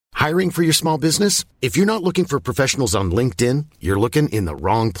Hiring for your small business? If you're not looking for professionals on LinkedIn, you're looking in the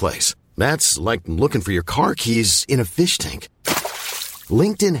wrong place. That's like looking for your car keys in a fish tank.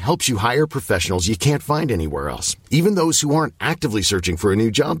 LinkedIn helps you hire professionals you can't find anywhere else, even those who aren't actively searching for a new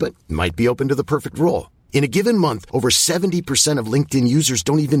job but might be open to the perfect role. In a given month, over 70% of LinkedIn users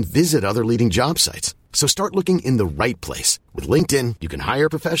don't even visit other leading job sites. So start looking in the right place. With LinkedIn, you can hire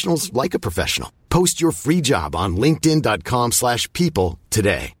professionals like a professional. Post your free job on linkedin.com/people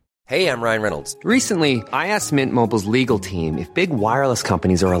today. Hey, I'm Ryan Reynolds. Recently, I asked Mint Mobile's legal team if big wireless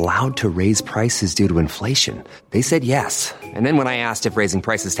companies are allowed to raise prices due to inflation. They said yes. And then when I asked if raising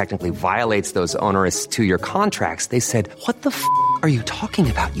prices technically violates those onerous 2-year contracts, they said, "What the f*** are you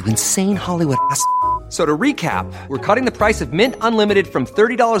talking about, you insane Hollywood ass?" So to recap, we're cutting the price of Mint Unlimited from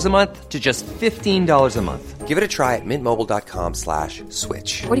 $30 a month to just $15 a month. Give it a try at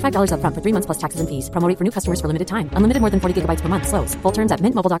mintmobile.com/switch. $45 up front for 3 months plus taxes and fees. Promo rate for new customers for limited time. Unlimited more than 40 gigabytes per month. Slows full terms at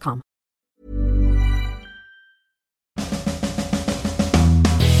mintmobile.com.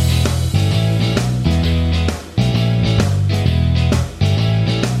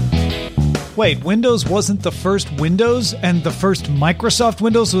 Wait, Windows wasn't the first Windows and the first Microsoft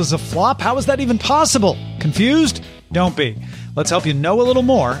Windows was a flop? How is that even possible? Confused? Don't be. Let's help you know a little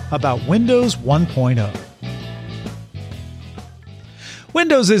more about Windows 1.0.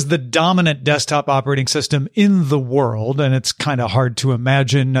 Windows is the dominant desktop operating system in the world, and it's kind of hard to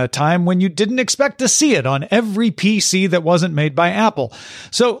imagine a time when you didn't expect to see it on every PC that wasn't made by Apple.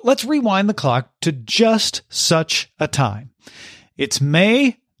 So let's rewind the clock to just such a time. It's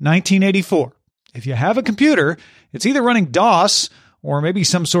May 1984. If you have a computer, it's either running DOS or maybe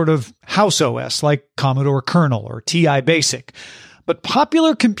some sort of house OS like Commodore Kernel or TI Basic. But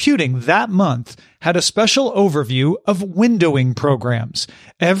Popular Computing that month had a special overview of windowing programs.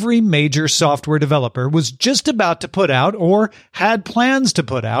 Every major software developer was just about to put out, or had plans to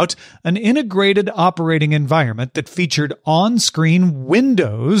put out, an integrated operating environment that featured on-screen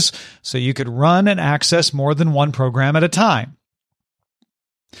windows so you could run and access more than one program at a time.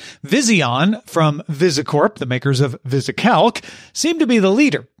 Vizion from VisiCorp, the makers of VisiCalc, seemed to be the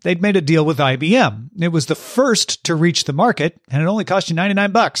leader. They'd made a deal with IBM. It was the first to reach the market, and it only cost you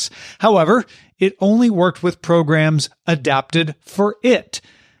 $99. However, it only worked with programs adapted for it.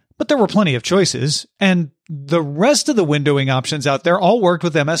 But there were plenty of choices, and the rest of the windowing options out there all worked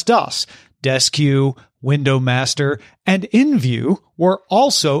with MS-DOS. DeskQ, WindowMaster, and InView were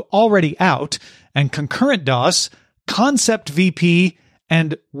also already out, and Concurrent DOS, Concept VP,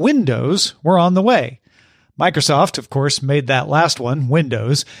 and Windows were on the way. Microsoft, of course, made that last one,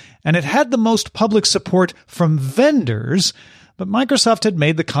 Windows, and it had the most public support from vendors, but Microsoft had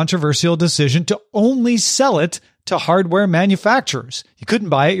made the controversial decision to only sell it to hardware manufacturers. You couldn't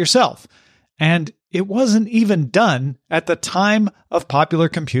buy it yourself. And it wasn't even done at the time of Popular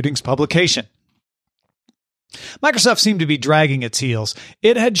Computing's publication. Microsoft seemed to be dragging its heels.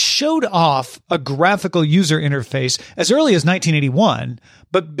 It had showed off a graphical user interface as early as 1981,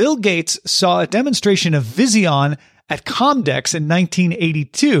 but Bill Gates saw a demonstration of Vizion at Comdex in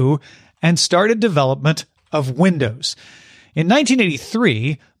 1982 and started development of Windows. In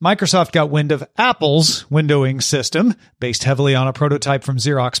 1983, Microsoft got wind of Apple's windowing system, based heavily on a prototype from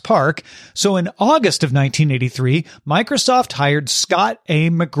Xerox PARC. So in August of 1983, Microsoft hired Scott A.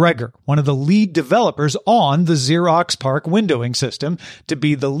 McGregor, one of the lead developers on the Xerox PARC windowing system, to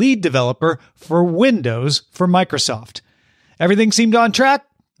be the lead developer for Windows for Microsoft. Everything seemed on track.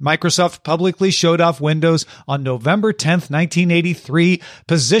 Microsoft publicly showed off Windows on November 10th, 1983,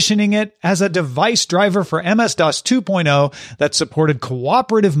 positioning it as a device driver for MS-DOS 2.0 that supported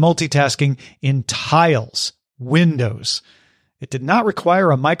cooperative multitasking in tiles, Windows. It did not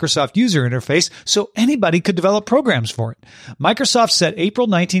require a Microsoft user interface, so anybody could develop programs for it. Microsoft set April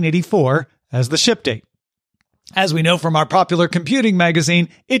 1984 as the ship date. As we know from our Popular Computing magazine,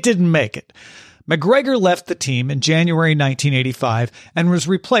 it didn't make it. McGregor left the team in January 1985 and was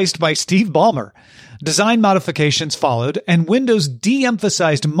replaced by Steve Ballmer. Design modifications followed, and Windows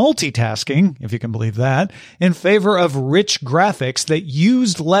de-emphasized multitasking, if you can believe that, in favor of rich graphics that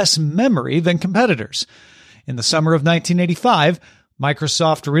used less memory than competitors. In the summer of 1985,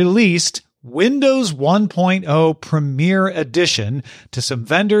 Microsoft released Windows 1.0 Premier Edition to some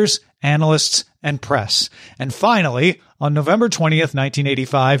vendors, analysts, and press. And finally, on November 20th,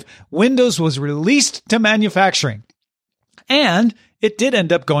 1985, Windows was released to manufacturing. And it did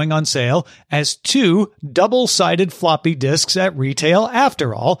end up going on sale as 2 double-sided floppy disks at retail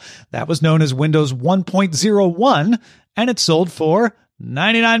after all. That was known as Windows 1.01, and it sold for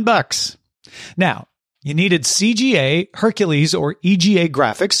 $99. Now, You needed CGA, Hercules, or EGA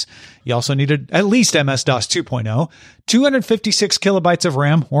graphics. You also needed at least MS-DOS 2.0, 256 kilobytes of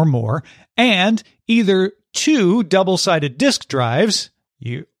RAM or more, and either 2 double-sided disk drives,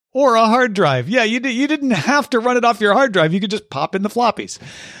 or a hard drive. Yeah, you didn't have to run it off your hard drive. You could just pop in the floppies.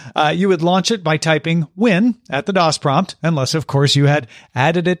 You would launch it by typing win at the DOS prompt, unless, of course, you had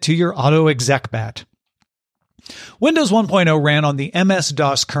added it to your auto-exec-bat. Windows 1.0 ran on the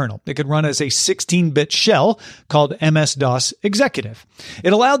MS-DOS kernel. It could run as a 16-bit shell called MS-DOS Executive.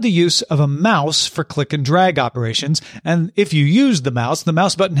 It allowed the use of a mouse for click and drag operations, and if you used the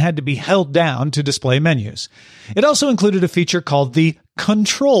mouse button had to be held down to display menus. It also included a feature called the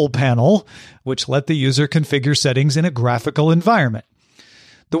Control Panel, which let the user configure settings in a graphical environment.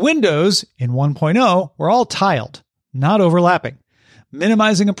 The windows in 1.0 were all tiled, not overlapping.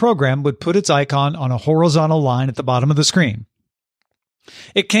 Minimizing a program would put its icon on a horizontal line at the bottom of the screen.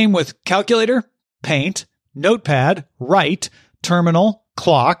 It came with Calculator, Paint, Notepad, Write, Terminal,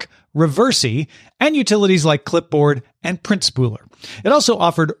 Clock, Reversi, and utilities like Clipboard and Print Spooler. It also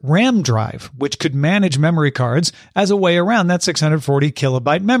offered RAM Drive, which could manage memory cards as a way around that 640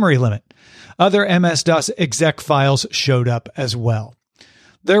 kilobyte memory limit. Other MS-DOS exec files showed up as well.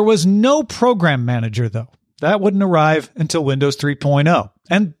 There was no program manager, though. That wouldn't arrive until Windows 3.0.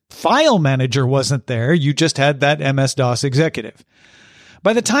 And File Manager wasn't there. You just had that MS-DOS Executive.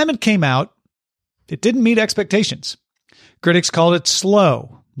 By the time it came out, it didn't meet expectations. Critics called it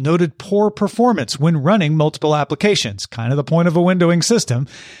slow, noted poor performance when running multiple applications, kind of the point of a windowing system,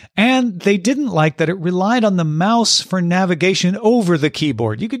 and they didn't like that it relied on the mouse for navigation over the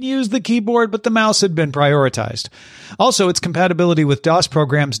keyboard. You could use the keyboard, but the mouse had been prioritized. Also, its compatibility with DOS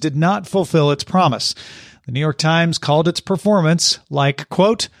programs did not fulfill its promise. The New York Times called its performance like,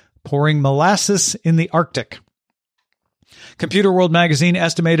 quote, pouring molasses in the Arctic. Computer World magazine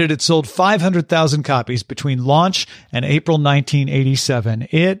estimated it sold 500,000 copies between launch and April 1987.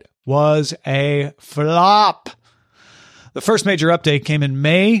 It was a flop. The first major update came in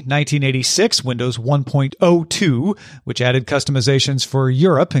May 1986, Windows 1.02, which added customizations for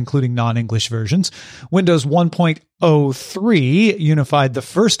Europe, including non-English versions. Windows 1.03 unified the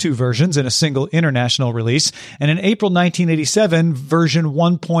first two versions in a single international release. And in April 1987, version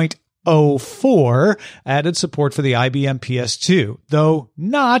 1.04 added support for the IBM PS2, though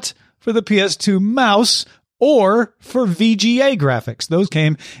not for the PS2 mouse or for VGA graphics. Those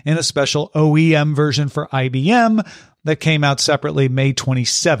came in a special OEM version for IBM that came out separately May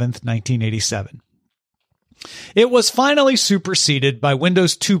 27th, 1987. It was finally superseded by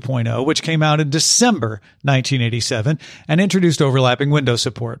Windows 2.0, which came out in December 1987 and introduced overlapping window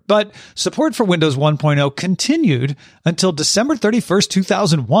support. But support for Windows 1.0 continued until December 31st,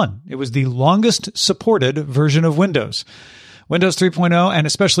 2001. It was the longest supported version of Windows. Windows 3.0 and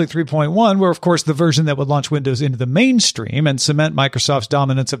especially 3.1 were, of course, the version that would launch Windows into the mainstream and cement Microsoft's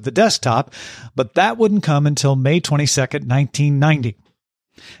dominance of the desktop, but that wouldn't come until May 22nd, 1990.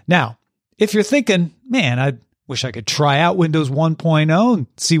 Now, if you're thinking, man, I wish I could try out Windows 1.0 and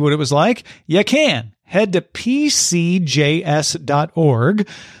see what it was like, you can. Head to pcjs.org,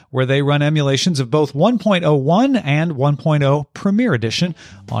 where they run emulations of both 1.01 and 1.0 Premier Edition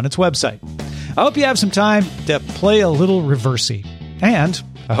on its website. I hope you have some time to play a little Reversi, and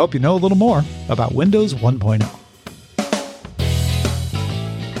I hope you know a little more about Windows 1.0.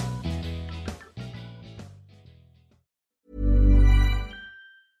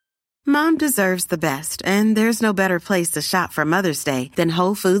 Mom deserves the best, and there's no better place to shop for Mother's Day than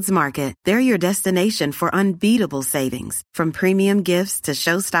Whole Foods Market. They're your destination for unbeatable savings, from premium gifts to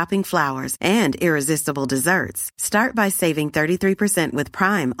show-stopping flowers and irresistible desserts. Start by saving 33% with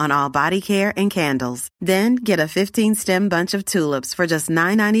Prime on all body care and candles. Then get a 15-stem bunch of tulips for just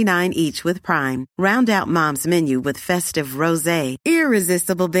 $9.99 each with Prime. Round out Mom's menu with festive rosé,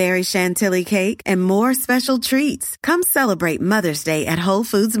 irresistible berry chantilly cake, and more special treats. Come celebrate Mother's Day at Whole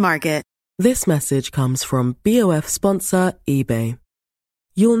Foods Market. This message comes from BOF sponsor eBay.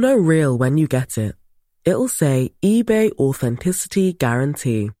 You'll know real when you get it. It'll say eBay Authenticity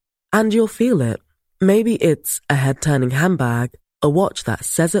Guarantee. And you'll feel it. Maybe it's a head-turning handbag, a watch that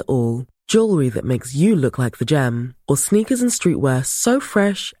says it all, jewelry that makes you look like the gem, or sneakers and streetwear so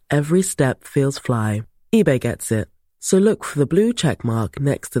fresh every step feels fly. eBay gets it. So look for the blue check mark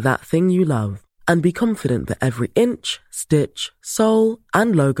next to that thing you love. And be confident that every inch, stitch, sole,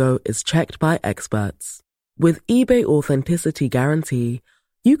 and logo is checked by experts. With eBay Authenticity Guarantee,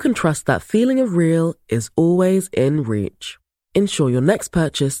 you can trust that feeling of real is always in reach. Ensure your next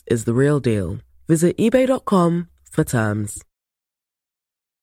purchase is the real deal. Visit eBay.com for terms.